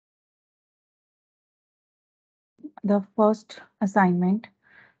the first assignment,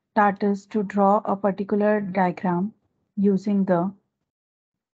 that is to draw a particular diagram using the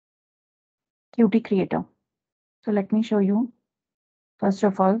Qt Creator. So let me show you, first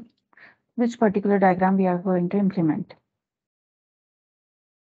of all, which particular diagram we are going to implement.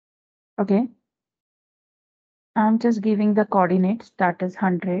 Okay, I'm just giving the coordinates, that is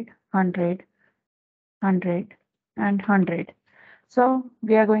 100, 100, 100, and 100. So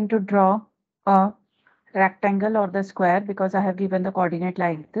we are going to draw a rectangle or the square because I have given the coordinate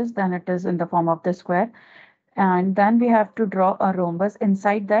like this, then it is in the form of the square. And then we have to draw a rhombus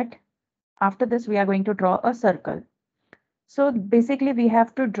inside that. After this, we are going to draw a circle. So basically, we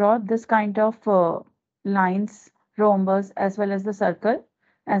have to draw this kind of lines, rhombus, as well as the circle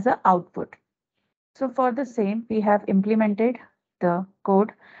as a output. So for the same, we have implemented the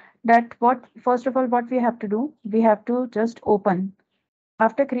code that what, first of all, what we have to do, we have to just open.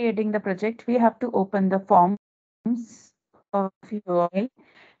 After creating the project, we have to open the forms of UI,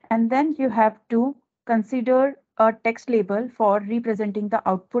 and then you have to consider a text label for representing the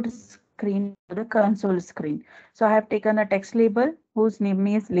output screen or the console screen. So I have taken a text label whose name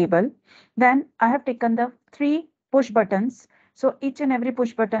is label. Then I have taken the 3 push buttons. So each and every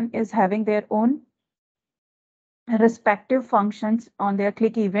push button is having their own respective functions on their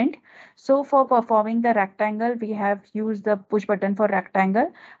click event. So for performing the rectangle, we have used the push button for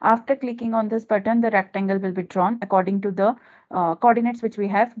rectangle. After clicking on this button, the rectangle will be drawn according to the coordinates which we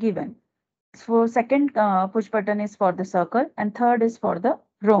have given. So second push button is for the circle and third is for the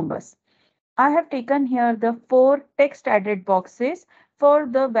rhombus. I have taken here the 4 text added boxes for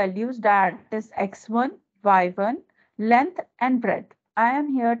the values, that is x1, y1, length and breadth. I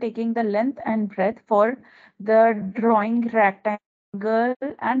am here taking the length and breadth for the drawing rectangle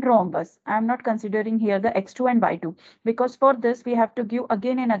and rhombus. I am not considering here the x2 and y2 because for this we have to give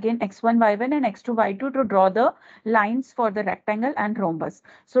again and again x1, y1 and x2, y2 to draw the lines for the rectangle and rhombus.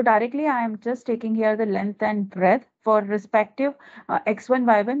 So directly I am just taking here the length and breadth for respective x1,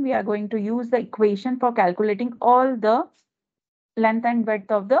 y1. We are going to use the equation for calculating all the length and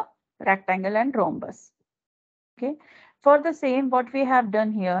width of the rectangle and rhombus. Okay. For the same, what we have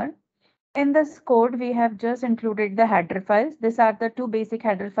done here, in this code, we have just included the header files. These are the 2 basic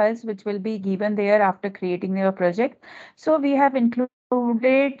header files which will be given there after creating your project. So we have included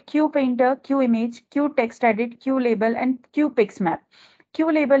QPainter, QImage, QTextEdit, QLabel, and QPixMap.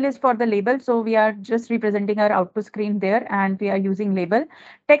 QLabel is for the label, so we are just representing our output screen there, and we are using label.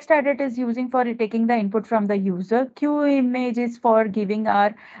 TextEdit is using for taking the input from the user. QImage is for giving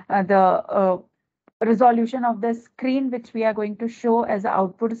our the resolution of the screen which we are going to show as a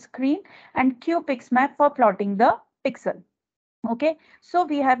output screen, and QPixMap for plotting the pixel. Okay, so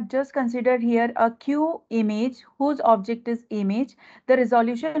we have just considered here a Q image whose object is image, the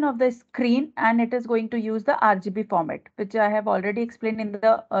resolution of the screen, and it is going to use the RGB format, which I have already explained in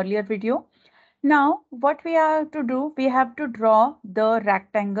the earlier video. Now, what we have to do, we have to draw the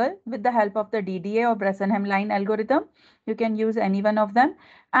rectangle with the help of the DDA or Bressenham line algorithm. You can use any one of them.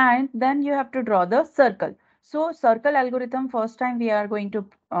 And then you have to draw the circle. So circle algorithm, first time we are going to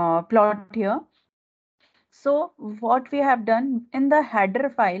plot here. So what we have done in the header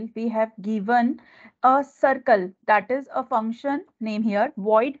file, we have given a circle, that is a function name here,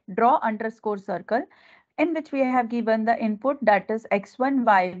 void draw underscore circle, in which we have given the input, that is x1,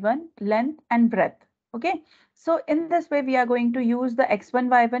 y1, length and breadth. Okay, so in this way we are going to use the x1,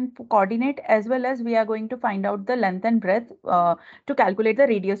 y1 coordinate as well as we are going to find out the length and breadth to calculate the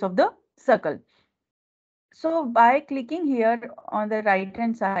radius of the circle. So by clicking here on the right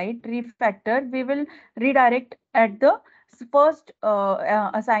hand side, refactor, we will redirect at the first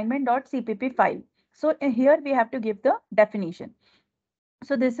assignment.cpp file. So here we have to give the definition.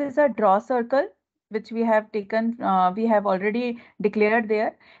 So this is a draw circle which we have taken, we have already declared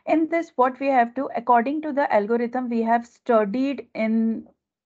there. In this, what we have to, according to the algorithm, we have studied in,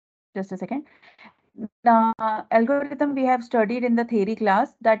 just a second, the algorithm we have studied in the theory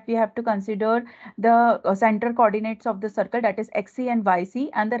class, that we have to consider the center coordinates of the circle, that is xc and yc,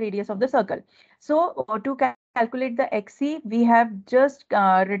 and the radius of the circle. So to calculate the xc, we have just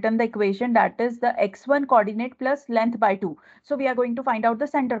written the equation, that is the x1 coordinate plus length by 2. So we are going to find out the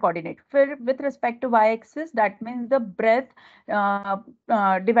center coordinate. For, with respect to y-axis, that means the breadth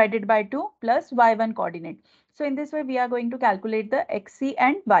divided by 2 plus y1 coordinate. So in this way, we are going to calculate the xc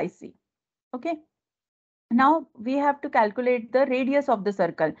and yc. Okay. Now we have to calculate the radius of the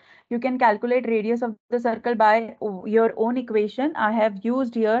circle. You can calculate radius of the circle by your own equation. I have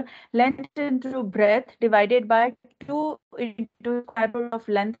used here length into breadth divided by 2 into square root of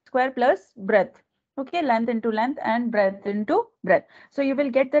length square plus breadth. Okay, length into length and breadth into breadth. So you will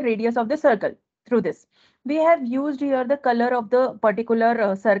get the radius of the circle, through this. We have used here the color of the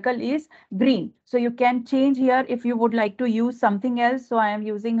particular circle is green. So you can change here if you would like to use something else. So I am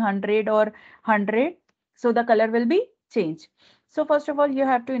using 100 or 100. So the color will be changed. So first of all, you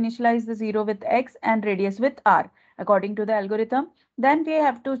have to initialize the 0 with x and radius with r according to the algorithm. Then we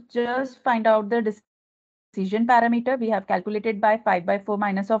have to just find out the decision parameter. We have calculated by 5 by 4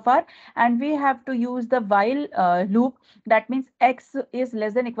 minus of r, and we have to use the while loop. That means x is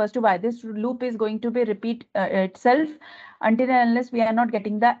less than equals to y. This loop is going to be repeat itself until and unless we are not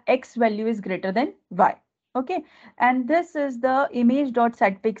getting the x value is greater than y. Okay, and this is the image dot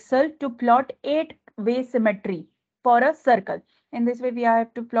set pixel to plot 8-way symmetry for a circle. In this way, we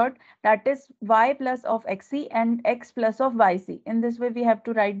have to plot that is y plus of xc and x plus of yc. In this way, we have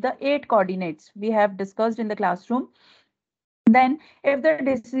to write the 8 coordinates we have discussed in the classroom. Then if the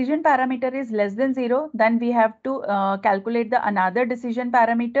decision parameter is less than 0, then we have to calculate the another decision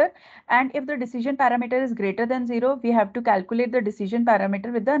parameter. And if the decision parameter is greater than 0, we have to calculate the decision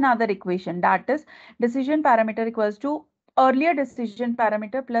parameter with the another equation. That is decision parameter equals to earlier decision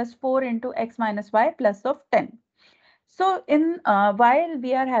parameter plus 4 into x minus y plus of 10. So in while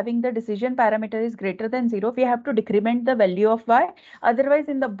we are having the decision parameter is greater than 0, we have to decrement the value of y. Otherwise,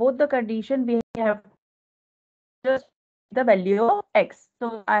 in the both the condition, we have to just the value of x.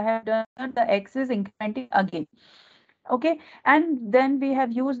 So I have done here the x is incrementing again. Okay, and then we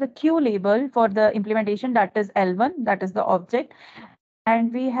have used the q label for the implementation, that is L1, that is the object,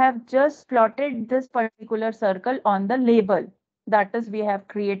 and we have just plotted this particular circle on the label, that is we have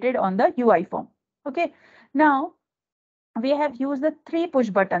created on the UI form. Okay, now we have used the 3 push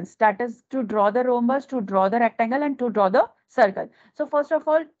buttons, that is to draw the rhombus, to draw the rectangle, and to draw the circle. So first of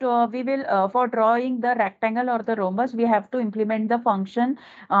all, we will for drawing the rectangle or the rhombus, we have to implement the function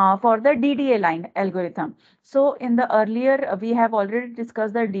for the DDA line algorithm. So in the earlier, we have already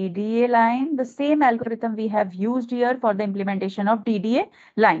discussed the DDA line. The same algorithm we have used here for the implementation of DDA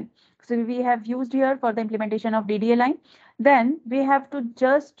line. So we have used here for the implementation of DDA line. Then we have to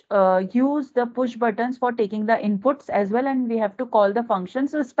just use the push buttons for taking the inputs as well, and we have to call the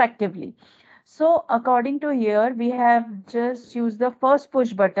functions respectively. So according to here, we have just used the first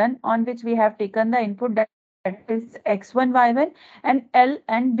push button on which we have taken the input, that is x1, y1 and L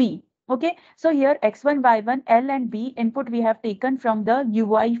and B. Okay, so here x1, y1, L and B input we have taken from the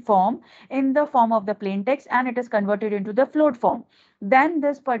UI form in the form of the plain text, and it is converted into the float form. Then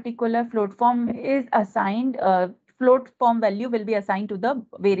this particular float form is assigned, float form value will be assigned to the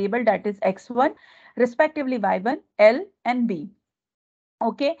variable, that is x1, respectively y1, L and B.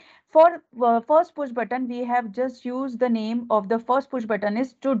 Okay, for first push button, we have just used the name of the first push button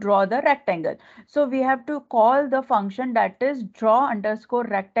is to draw the rectangle. So we have to call the function, that is draw underscore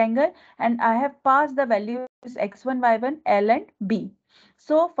rectangle, and I have passed the values x1, y1, L and B.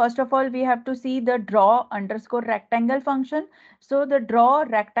 So first of all, we have to see the draw underscore rectangle function. So the draw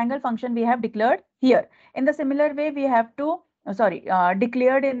rectangle function we have declared here. In the similar way, we have to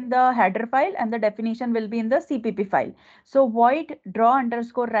declared in the header file, and the definition will be in the CPP file. So void draw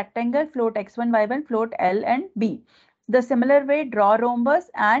underscore rectangle float x1, y1, float L and B. The similar way, draw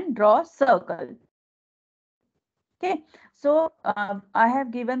rhombus and draw circle. Okay, so I have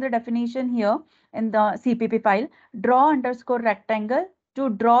given the definition here in the CPP file. Draw underscore rectangle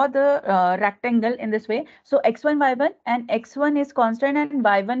to draw the rectangle in this way. So x1, y1, and x1 is constant and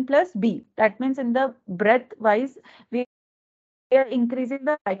y1 plus b. That means in the breadth wise, we are increasing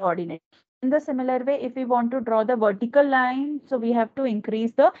the y coordinate. In the similar way, if we want to draw the vertical line, so we have to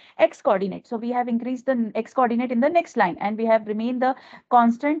increase the x coordinate. So we have increased the x coordinate in the next line, and we have remained the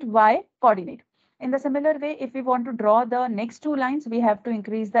constant y coordinate. In the similar way, if we want to draw the next two lines, we have to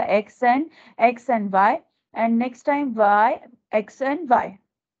increase the x and y, and next time y, x and y.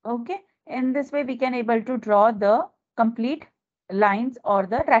 Okay. In this way, we can able to draw the complete lines or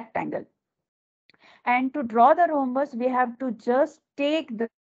the rectangle. And to draw the rhombus, we have to just take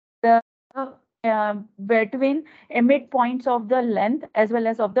the between midpoints of the length as well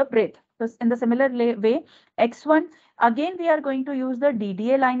as of the breadth. So in the similar way, x1, again, we are going to use the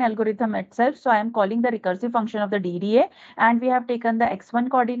DDA line algorithm itself. So I am calling the recursive function of the DDA, and we have taken the x1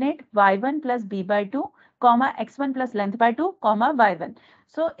 coordinate y1 plus b by 2, comma x1 plus length by 2, comma y1.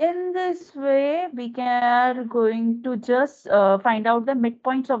 So in this way, we are going to just find out the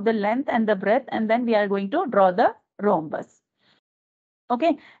midpoints of the length and the breadth, and then we are going to draw the rhombus.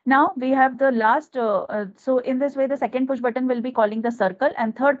 Okay, now we have the last, so in this way, the second push button will be calling the circle,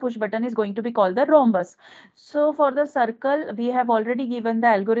 and third push button is going to be called the rhombus. So for the circle, we have already given the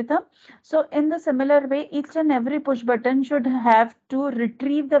algorithm. So in the similar way, each and every push button should have to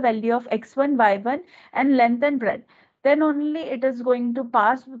retrieve the value of x1, y1 and length and breadth. then only it is going to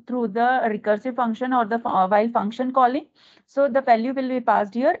pass through the recursive function or the while function calling. So the value will be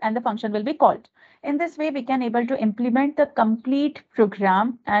passed here and the function will be called. In this way, we can able to implement the complete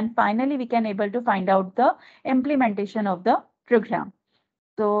program, and finally we can able to find out the implementation of the program.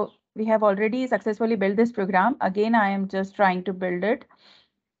 So we have already successfully built this program. Again, I am just trying to build it.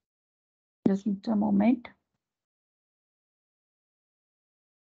 Just a moment.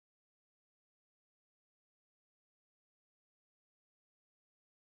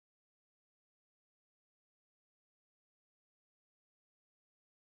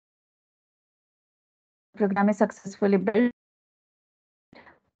 Program is successfully built.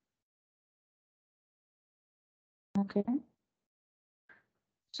 Okay.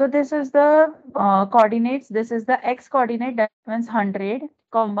 So this is the coordinates. This is the x coordinate, that means 100,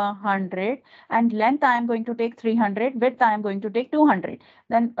 comma 100, and length I am going to take 300, width I am going to take 200.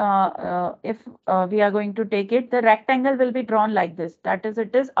 Then if we are going to take it, the rectangle will be drawn like this. That is,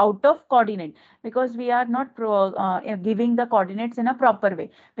 it is out of coordinate, because we are not giving the coordinates in a proper way,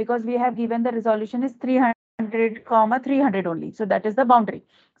 because we have given the resolution is 300, comma 300 only. So that is the boundary.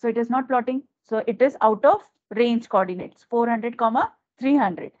 So it is not plotting. So it is out of range coordinates, 400, comma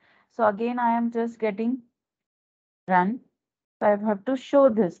 300. So again, I am just getting run. So I have to show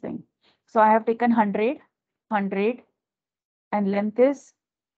this thing. So I have taken 100, 100, and length is,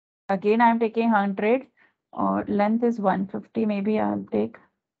 again, I am taking 100, or length is 150, maybe I'll take,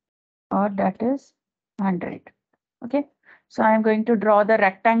 or that is 100. Okay. So I am going to draw the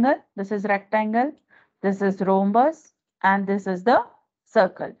rectangle. This is rectangle. This is rhombus, and this is the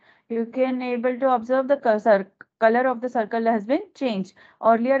circle. You can able to observe the color of the circle has been changed.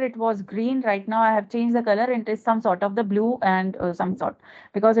 Earlier it was green. Right now I have changed the color. It is some sort of the blue and some sort,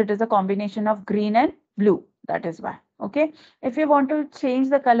 because it is a combination of green and blue. That is why. Okay. If you want to change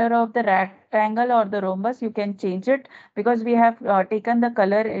the color of the rectangle or the rhombus, you can change it, because we have taken the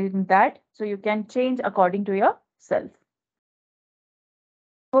color in that. So you can change according to yourself.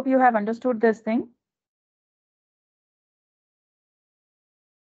 Hope you have understood this thing.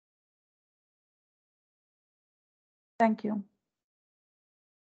 Thank you.